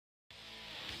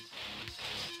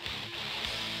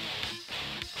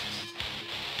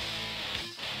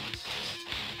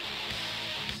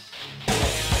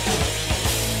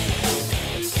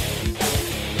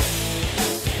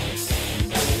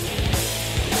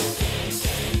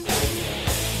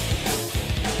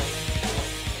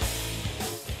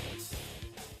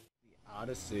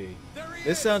Odyssey.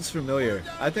 This sounds familiar.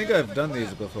 I think I've done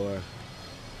these before.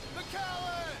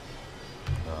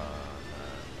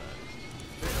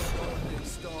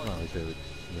 Well, they would,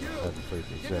 haven't played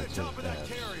the exact same match.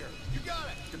 You got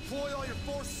it. Deploy all your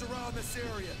forces around this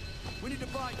area. We need to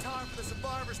buy time for the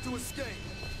survivors to escape.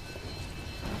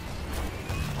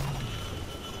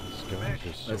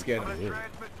 Let's get it.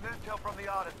 Transmit intel from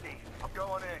the Odyssey. I'm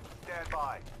going in. Stand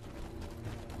by.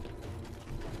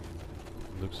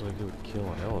 Looks like it would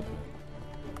kill an elephant.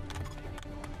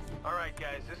 Alright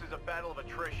guys, this is a battle of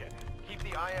attrition. Keep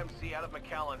the IMC out of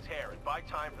McAllen's hair and buy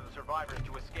time for the survivors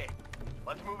to escape.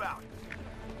 Let's move out.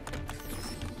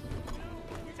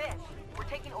 Fish, we're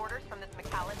taking orders from this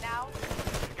McAllen now.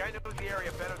 The guy knows the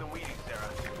area better than we do,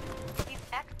 Sarah. He's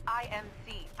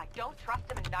ex-IMC. I don't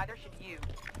trust him and neither should you.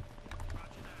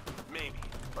 Maybe,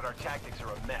 but our tactics are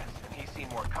a mess, and he's seen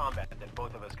more combat than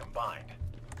both of us combined.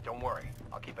 Don't worry,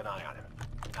 I'll keep an eye on him.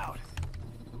 Out.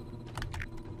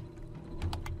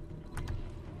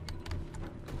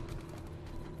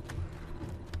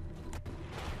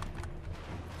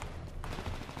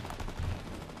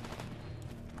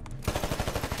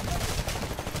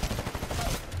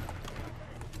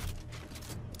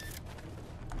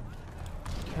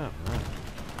 Come on.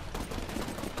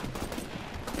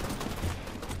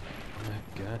 That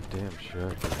goddamn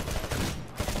shotgun.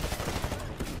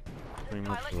 Pretty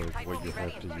much like what you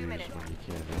have to use when you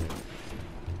can't aim.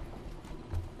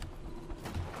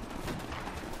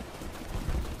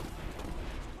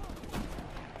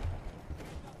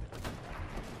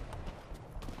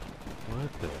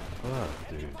 What the fuck,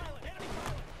 dude?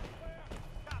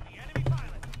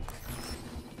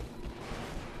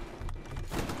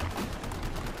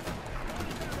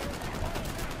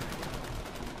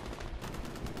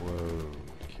 Whoa,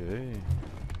 okay.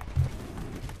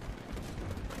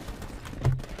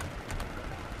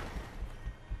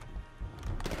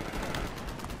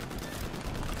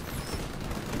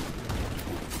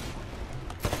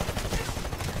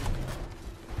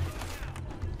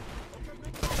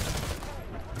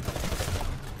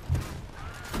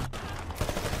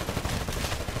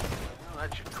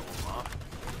 That should cool him off.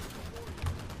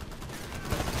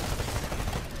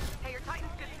 Hey, your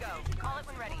Titan's good to go. Call it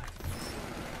when ready.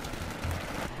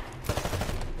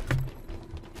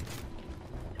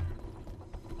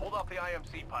 Hold off the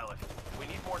IMC pilot. We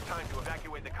need more time to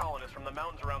evacuate the colonists from the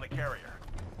mountains around the carrier.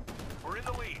 We're in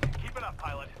the lead. Keep it up,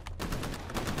 pilot.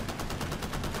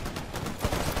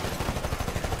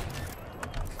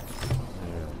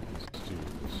 Yeah, let's do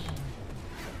this.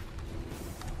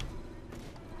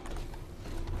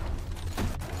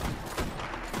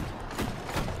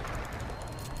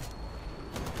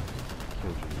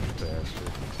 Killed you,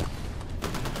 bastard.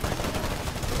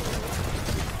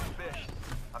 Fish,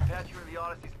 I'm patching in the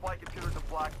Odyssey's flight computers and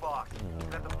black box. You're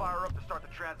gonna have to fire up to start the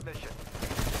transmission.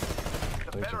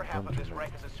 The better half of this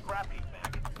wreck is a scrap heap,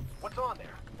 Mac. What's on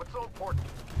there? What's so important?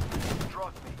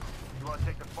 Trust me. You want to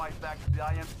take the fight back to the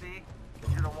IMC?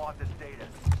 You're gonna want this data.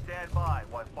 Stand by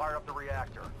while I fire up the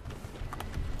reactor.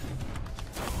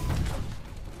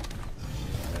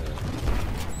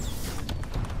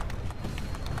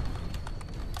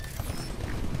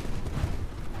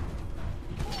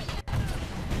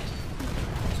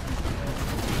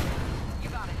 You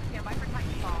got it. Stand by for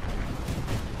TitanFall.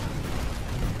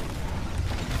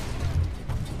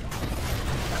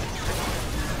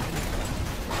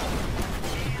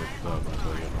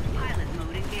 Pilot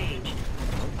mode engaged.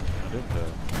 Did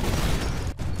that.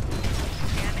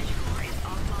 Damage core is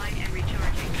offline and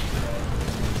recharging.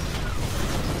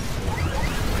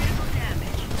 Critical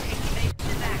damage. Take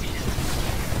evasive action.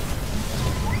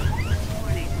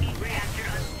 Warning, reactor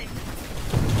unstable.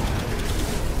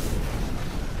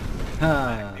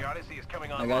 Ha! The Odyssey is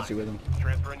coming I online. got you with him.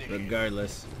 Transfer initiated.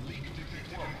 Regardless.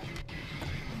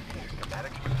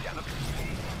 Schematics with Jennifer.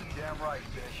 Damn right,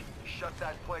 Fish. Shut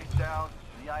that place down,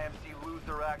 the IMC lose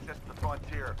their access to the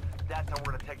frontier. That's how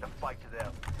we're gonna take the fight to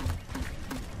them.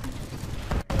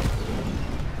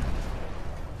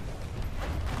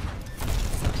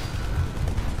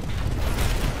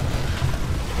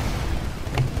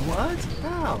 What?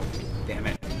 How? Damn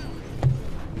it.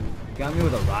 Got me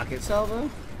with a rocket salvo?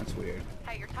 That's weird.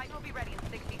 Hey, your Titan will be ready in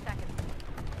 60 seconds.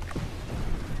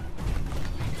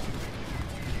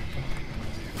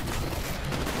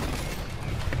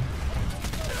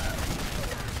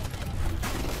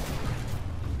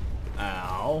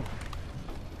 Ow.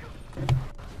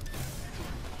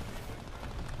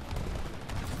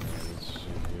 Let's see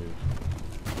here.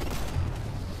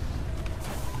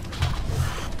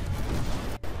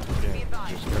 Be Yeah,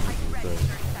 advised, just your Titan's ready in everything.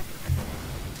 30 seconds.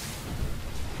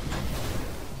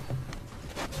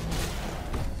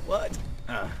 What?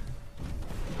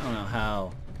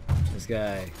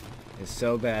 guy is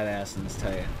so badass in this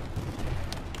Titan.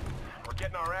 We're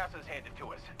getting our asses handed to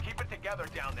us. Keep it together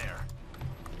down there.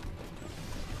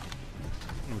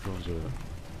 Which one's it?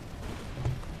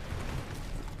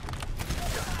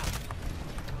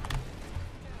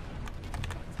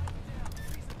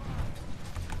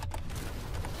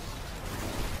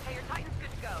 Hey, your Titan's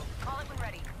good to go. Call it when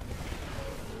ready.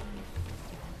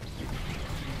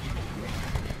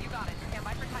 You got it. Stand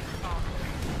by for TitanFall.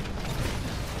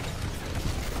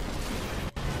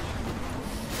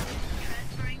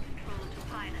 Transferring control to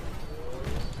pilot.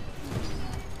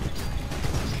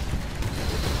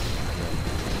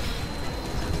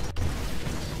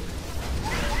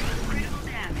 Critical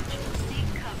damage. Seek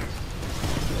cover.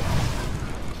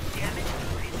 Damage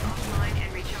is offline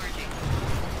and recharging.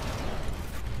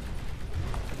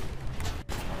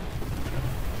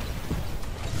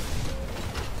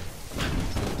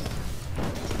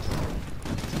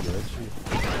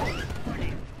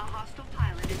 Warning. A hostile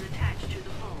pilot is attached to the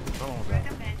hull. Oh, no.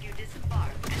 Recommend you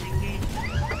disembark and engage.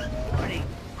 Warning.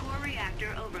 Core reactor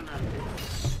overload.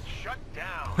 Shut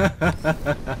down. Okay,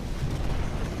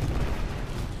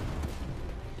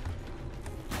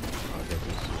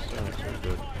 this is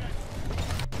good.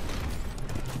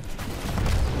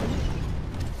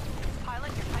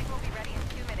 Pilot, your Titan will be ready in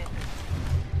 2 minutes.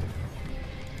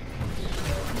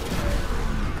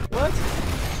 What?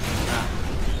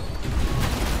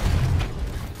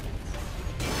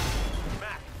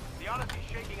 Mac, the Odyssey's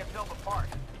shaking itself apart.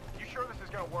 You sure this is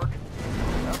gonna work?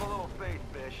 Have a little faith,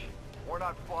 Fish. We're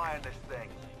not flying this thing.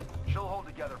 She'll hold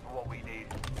together for what we need.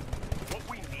 What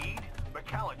we need?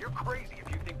 McAllen, you're crazy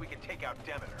if you think we can take out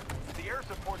Demeter. The air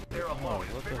support there alone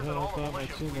is what the bigger than hell? I all the thought my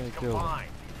militia teammate fleets killed him.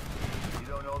 combined. You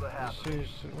don't know the half of it.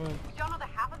 Seriously, what? You don't know the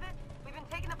half of it? We've been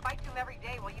taking the fight to him every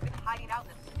day while you've been hiding out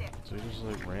in the sticks. So you just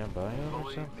like ran by him or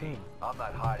Believe something? me, I'm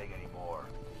not hiding anymore.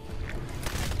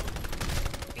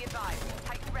 Be advised,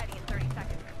 Titan ready in 30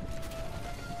 seconds.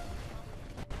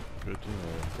 Good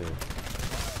teammate right there.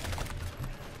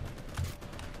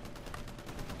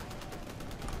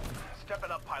 Step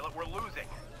it up, pilot. We're losing.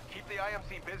 Keep the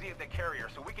IMC busy at the carrier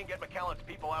so we can get McAllen's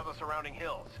people out of the surrounding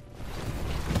hills.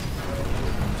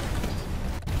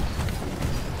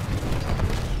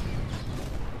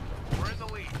 We're in the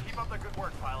lead. Keep up the good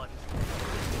work, pilot.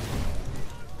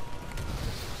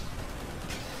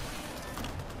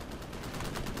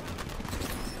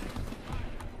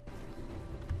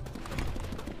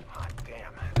 Hot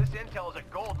damn. This intel is a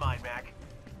gold mine, Mac.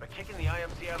 But kicking the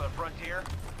IMC out of the frontier,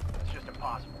 it's just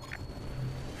impossible.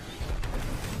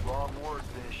 Wrong word,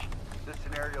 Fish. This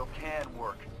scenario can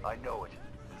work. I know it.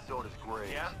 And so does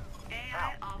Graves. Yeah?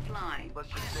 AI offline. Let's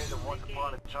just say that once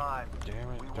upon a time, Damn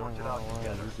it, we don't worked it run out away.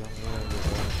 together. You got me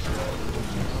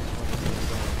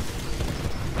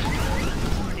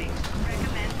Warning.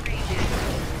 Recommend regen.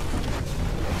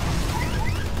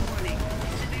 Warning.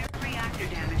 Severe reactor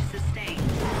damage sustained.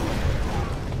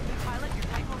 Pilot, your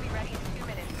Titan will be ready in 2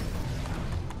 minutes.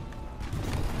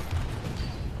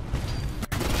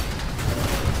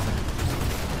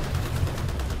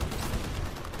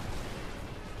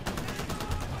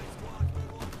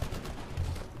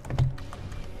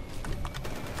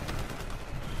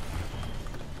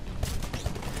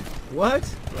 What?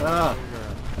 Ah.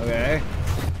 Okay.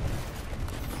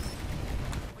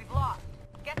 We've lost.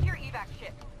 Get to your evac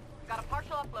ship. We've got a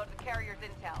partial upload of the carrier's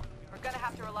intel. We're gonna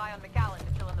have to rely on McAllen to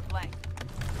fill in the blanks.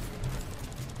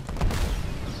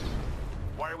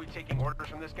 Why are we taking orders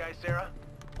from this guy, Sarah?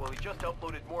 Well, he just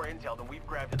uploaded more intel than we've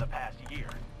grabbed in the past year.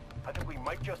 I think we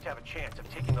might just have a chance of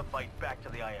taking the fight back to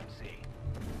the IMC.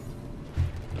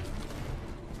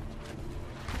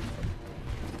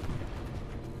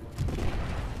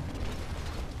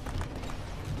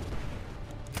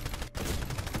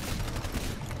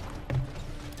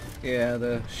 Yeah,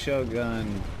 the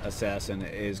Shogun assassin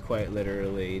is quite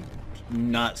literally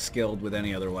not skilled with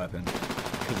any other weapon.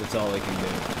 Because it's all he can do.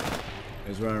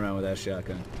 He's running around with that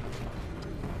shotgun.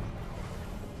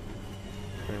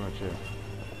 Pretty much it.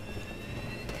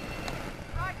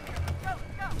 Right, go,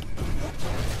 go!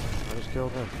 I just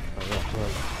killed him. I got a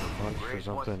punch or Graves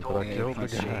once something, told but I me killed the he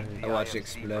could guy. change the I watched it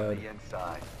IMC from explode. the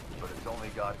inside, but it's only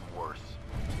gotten worse.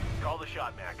 Call the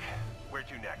shot, Mac. Where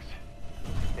to next?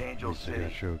 Angel At least I City.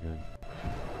 got Shogun.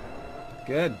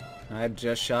 Good. I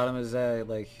just shot him as I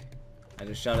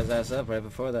just shot his ass up right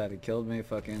before that. He killed me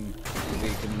fucking. He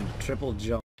can triple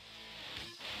jump.